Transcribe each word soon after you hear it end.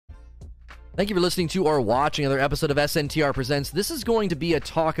Thank you for listening to or watching another episode of SNTR Presents. This is going to be a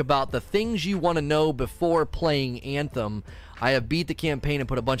talk about the things you want to know before playing Anthem. I have beat the campaign and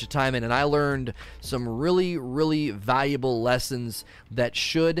put a bunch of time in, and I learned some really valuable lessons that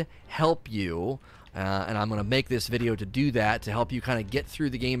should help you. And I'm going to make this video to do that, to help you kind of get through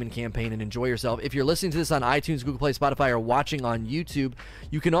the game and campaign and enjoy yourself. If you're listening to this on iTunes, Google Play, Spotify, or watching on YouTube,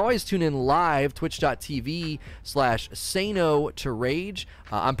 you can always tune in live, twitch.tv/SayNo2Rage.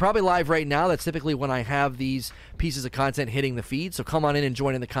 I'm probably live right now. That's typically when I have these pieces of content hitting the feed, so come on in and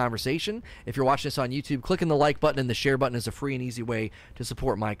join in the conversation. If you're watching this on YouTube, clicking the like button and the share button is a free and easy way to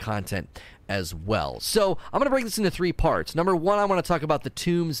support my content as well. So I'm going to break this into 3 parts. Number 1, I want to talk about the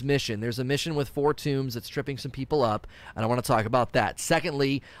Tombs mission. There's a mission with 4 tombs that's tripping some people up, and I want to talk about that.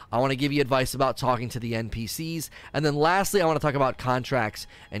 Secondly, I want to give you advice about talking to the NPCs. And then lastly, I want to talk about contracts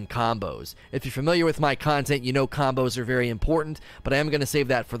and combos. If you're familiar with my content, you know combos are very important, but I am going to save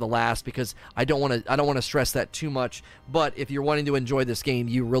that for the last because I don't want to stress that too much. But if you're wanting to enjoy this game,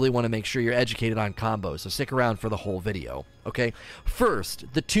 you really want to make sure you're educated on combos. So stick around for the whole video. Okay? First,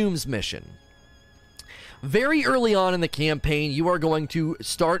 the Tombs mission. Very early on in the campaign, you are going to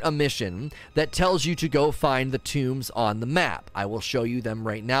start a mission that tells you to go find the tombs on the map. I will show you them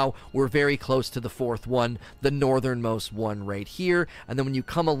right now. We're very close to the 4th one, the northernmost one right here. And then when you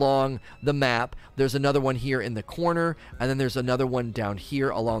come along the map, there's another one here in the corner, and then there's another one down here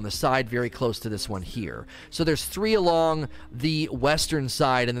along the side, very close to this one here. So there's 3 along the western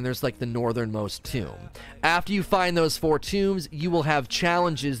side, and then there's like the northernmost tomb. After you find those 4 tombs, you will have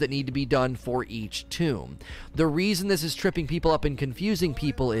challenges that need to be done for each tomb. The reason this is tripping people up and confusing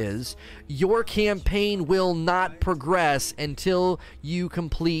people is your campaign will not progress until you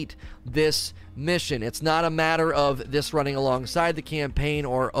complete this mission. It's not a matter of this running alongside the campaign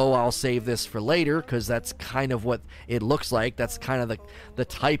or, oh, I'll save this for later, because that's kind of what it looks like. That's kind of the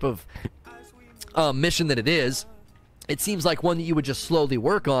type of mission that it is. It seems like one that you would just slowly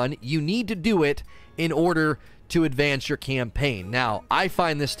work on. You need to do it in order to advance your campaign. Now, I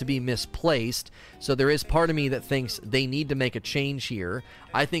find this to be misplaced, so there is part of me that thinks they need to make a change here.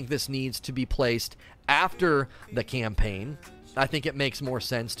 I think this needs to be placed after the campaign. I think it makes more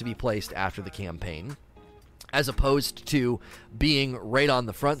sense to be placed after the campaign, as opposed to being right on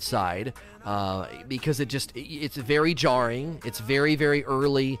the front side, because it's very jarring. It's very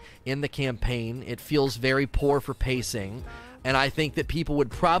early in the campaign. It feels very poor for pacing, and I think that people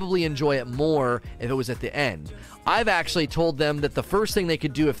would probably enjoy it more if it was at the end. I've actually told them that the first thing they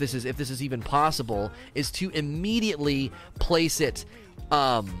could do, if this is even possible, is to immediately place it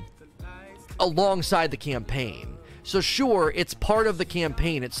alongside the campaign. So sure, it's part of the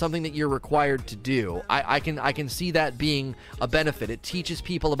campaign. It's something that you're required to do. I can see that being a benefit. It teaches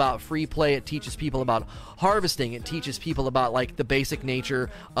people about free play. It teaches people about harvesting. It teaches people about like the basic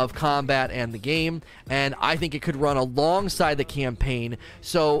nature of combat and the game. And I think it could run alongside the campaign.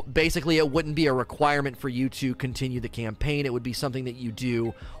 So basically, it wouldn't be a requirement for you to continue the campaign. It would be something that you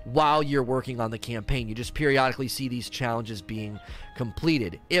do while you're working on the campaign. You just periodically see these challenges being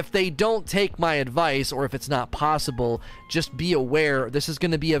completed. If they don't take my advice, or if it's not possible, just be aware this is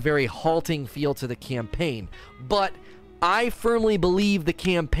going to be a very halting feel to the campaign. But I firmly believe the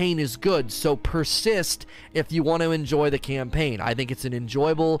campaign is good, so persist if you want to enjoy the campaign. I think it's an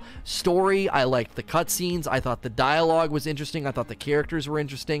enjoyable story. I liked the cutscenes. I thought the dialogue was interesting. I thought the characters were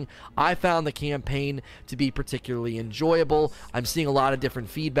interesting. I found the campaign to be particularly enjoyable. I'm seeing a lot of different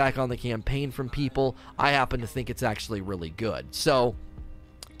feedback on the campaign from people. I happen to think it's actually really good. So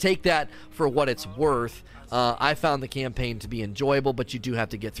take that for what it's worth. I found the campaign to be enjoyable, but you do have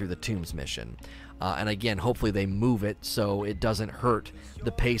to get through the Tombs mission. And again, hopefully they move it so it doesn't hurt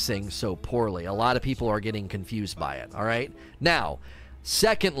the pacing so poorly. A lot of people are getting confused by it, all right? Now,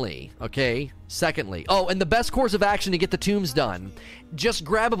 secondly, oh, and the best course of action to get the tombs done, just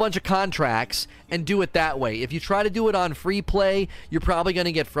grab a bunch of contracts and do it that way. If you try to do it on free play, you're probably going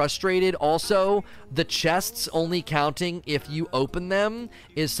to get frustrated. Also, the chests only counting if you open them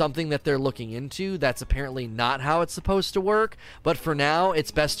is something that they're looking into. That's apparently not how it's supposed to work, but for now,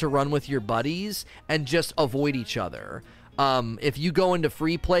 it's best to run with your buddies and just avoid each other. If you go into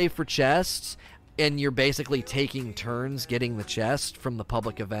free play for chests, and you're basically taking turns getting the chest from the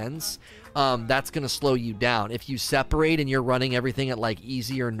public events, that's going to slow you down. If you separate and you're running everything at like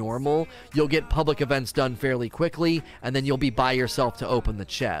easy or normal, you'll get public events done fairly quickly, and then you'll be by yourself to open the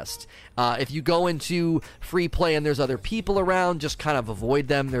chest. If you go into free play and there's other people around, just kind of avoid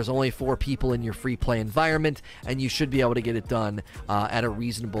them. There's only 4 people in your free play environment, and you should be able to get it done at a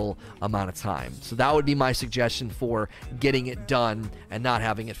reasonable amount of time. So that would be my suggestion for getting it done and not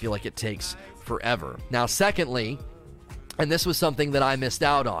having it feel like it takes forever. Now, secondly, And this was something that I missed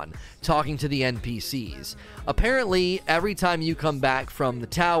out on, talking to the NPCs. Apparently, every time you come back from the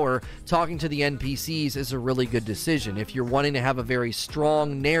tower, talking to the NPCs is a really good decision. If you're wanting to have a very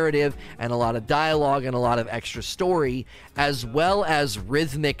strong narrative and a lot of dialogue and a lot of extra story, as well as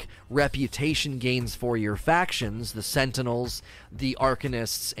rhythmic reputation gains for your factions, the Sentinels, the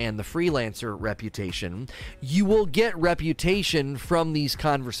Arcanists, and the Freelancer reputation, you will get reputation from these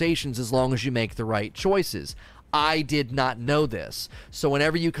conversations as long as you make the right choices. I did not know this. So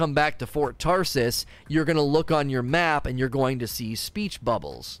whenever you come back to Fort Tarsis, you're going to look on your map and you're going to see speech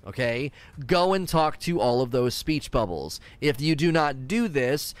bubbles, okay? Go and talk to all of those speech bubbles. If you do not do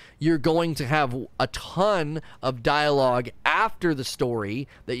this, you're going to have a ton of dialogue after the story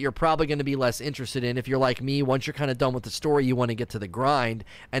that you're probably going to be less interested in. If you're like me, once you're kind of done with the story, you want to get to the grind,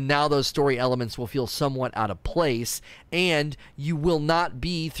 and now those story elements will feel somewhat out of place, and you will not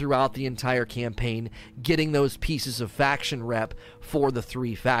be throughout the entire campaign getting those pieces of faction rep for the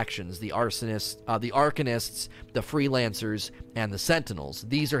three factions, the Arcanists, the Freelancers, and the Sentinels.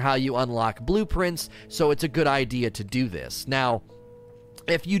 These are how you unlock blueprints, so it's a good idea to do this. Now,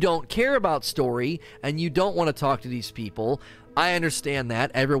 if you don't care about story and you don't want to talk to these people, I understand that.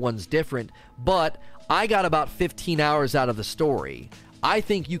 Everyone's different, but I got about 15 hours out of the story. I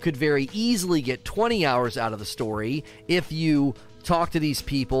think you could very easily get 20 hours out of the story if you talk to these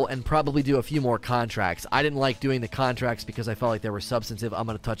people and probably do a few more contracts. I didn't like doing the contracts because I felt like they were substantive. I'm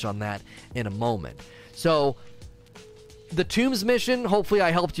going to touch on that in a moment. So the Tombs mission, hopefully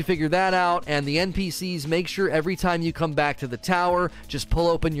I helped you figure that out. And the NPCs, make sure every time you come back to the tower, just pull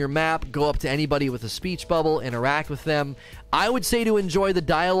open your map, go up to anybody with a speech bubble, interact with them. I would say to enjoy the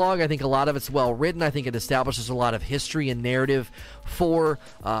dialogue. I think a lot of it's well written. I think it establishes a lot of history and narrative for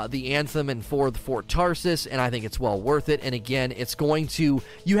the Anthem and for the Fort Tarsis, and I think it's well worth it. And again, it's going to,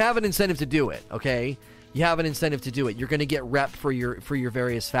 you have an incentive to do it, okay? You have an incentive to do it. You're going to get rep for your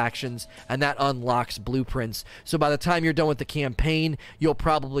various factions, and that unlocks blueprints. So by the time you're done with the campaign, you'll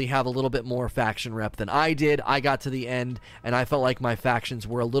probably have a little bit more faction rep than I did. I got to the end, and I felt like my factions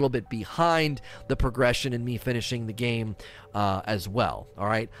were a little bit behind the progression in me finishing the game as well. All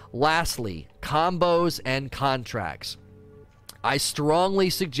right. Lastly, combos and contracts. I strongly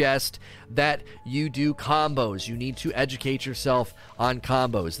suggest that you do combos. You need to educate yourself on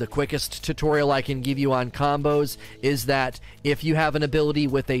combos. The quickest tutorial I can give you on combos is that if you have an ability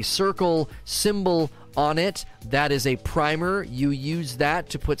with a circle symbol on it, that is a primer. You use that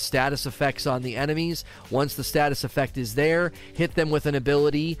to put status effects on the enemies. Once the status effect is there, hit them with an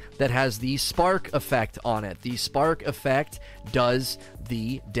ability that has the spark effect on it. The spark effect does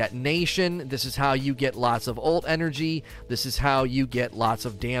the detonation. This is how you get lots of ult energy. This is how you get lots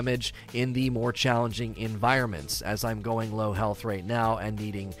of damage in the more challenging environments. As I'm going low health right now and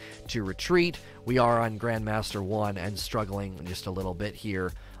needing to retreat, we are on Grandmaster 1 and struggling just a little bit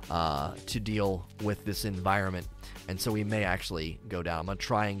here to deal with this environment, and so we may actually go down. I'm going to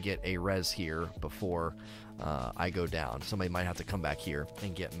try and get a res here before I go down. Somebody might have to come back here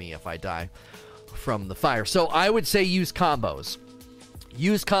and get me if I die from the fire. So I would say use combos.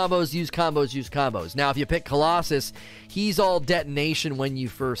 Use combos, use combos, use combos. Now, if you pick Colossus, he's all detonation when you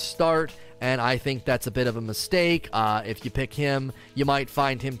first start, and I think that's a bit of a mistake. If you pick him, you might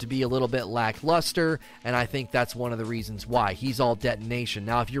find him to be a little bit lackluster, and I think that's one of the reasons why. He's all detonation.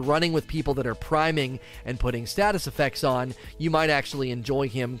 Now, if you're running with people that are priming and putting status effects on, you might actually enjoy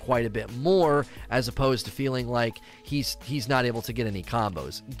him quite a bit more, as opposed to feeling like he's not able to get any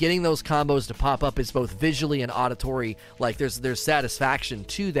combos. Getting those combos to pop up is both visually and auditory, like there's satisfaction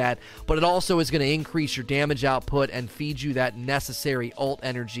to that, but it also is going to increase your damage output and feed you that necessary ult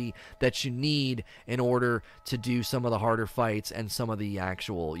energy that you need in order to do some of the harder fights, and some of the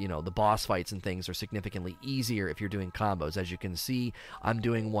actual, the boss fights and things are significantly easier if you're doing combos. As you can see, I'm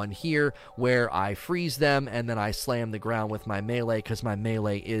doing one here where I freeze them and then I slam the ground with my melee, because my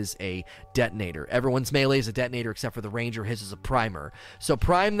melee is a detonator. Everyone's melee is a detonator except for the ranger. His is a primer. So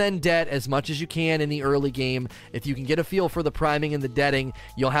prime then det as much as you can in the early game. If you can get a feel for the priming and the detting,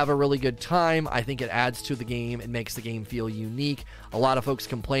 you'll have a really good time. I think it adds to the game. It makes the game feel unique. A lot of folks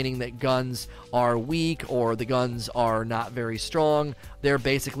complaining that guns are weak or the guns are not very strong. They're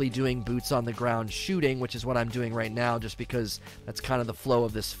basically doing boots on the ground shooting, which is what I'm doing right now, just because that's kind of the flow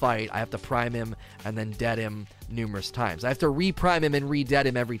of this fight. I have to prime him and then det him numerous times. I have to re-prime him and re-det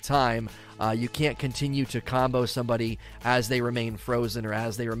him every time. You can't continue to combo somebody as they remain frozen or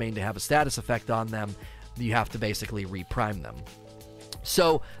as they remain to have a status effect on them. You have to basically re-prime them.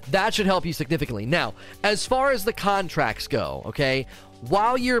 So that should help you significantly. Now, as far as the contracts go, okay,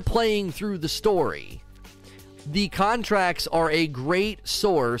 while you're playing through the story, the contracts are a great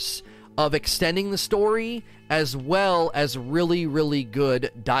source of extending the story as well as really, really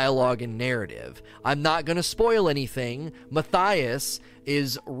good dialogue and narrative. I'm not going to spoil anything. Matthias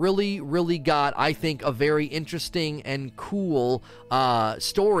is really, really got, I think, a very interesting and cool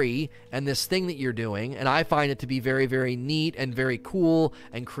story and this thing that you're doing, and I find it to be very, very neat and very cool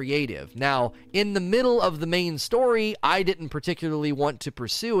and creative. Now, in the middle of the main story, I didn't particularly want to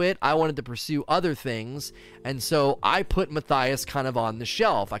pursue it. I wanted to pursue other things, and so I put Matthias kind of on the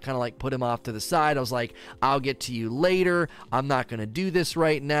shelf. I kind of like put him off to the side. I was like, I'll get to you later. I'm not going to do this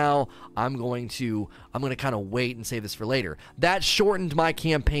right now. I'm going to kind of wait and save this for later. That shortened my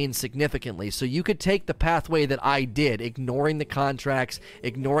campaign significantly, so you could take the pathway that I did, ignoring the contracts,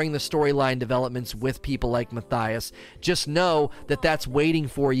 ignoring the storyline developments with people like Matthias. Just know that that's waiting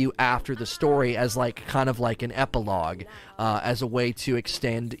for you after the story as like kind of like an epilogue, as a way to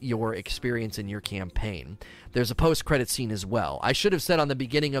extend your experience in your campaign. There's a post-credit scene as well. I should have said on the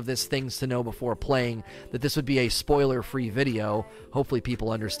beginning of this Things to Know Before Playing that this would be a spoiler-free video. Hopefully people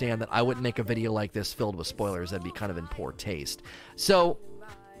understand that I wouldn't make a video like this filled with spoilers. That'd be kind of in poor taste. So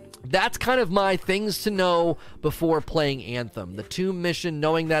that's kind of my things to know before playing Anthem. The tomb mission,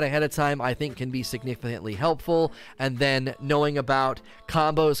 knowing that ahead of time, I think can be significantly helpful. And then knowing about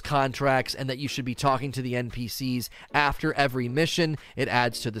combos, contracts, and that you should be talking to the NPCs after every mission. It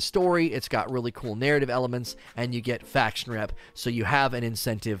adds to the story. It's got really cool narrative elements, and you get faction rep, so you have an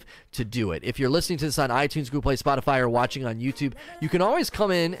incentive to do it. If you're listening to this on iTunes, Google Play, Spotify, or watching on YouTube, you can always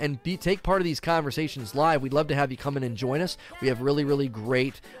come in and take part of these conversations live. We'd love to have you come in and join us. We have really, really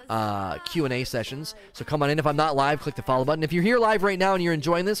great Q&A sessions. So come on in. If I'm not live, click the follow button. If you're here live right now and you're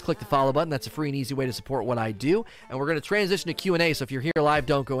enjoying this, click the follow button. That's a free and easy way to support what I do. And we're going to transition to Q&A. So if you're here live,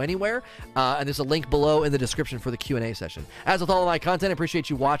 don't go anywhere. And there's a link below in the description for the Q&A session. As with all of my content, I appreciate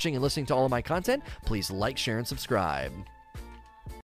you watching and listening to all of my content. Please like, share, and subscribe.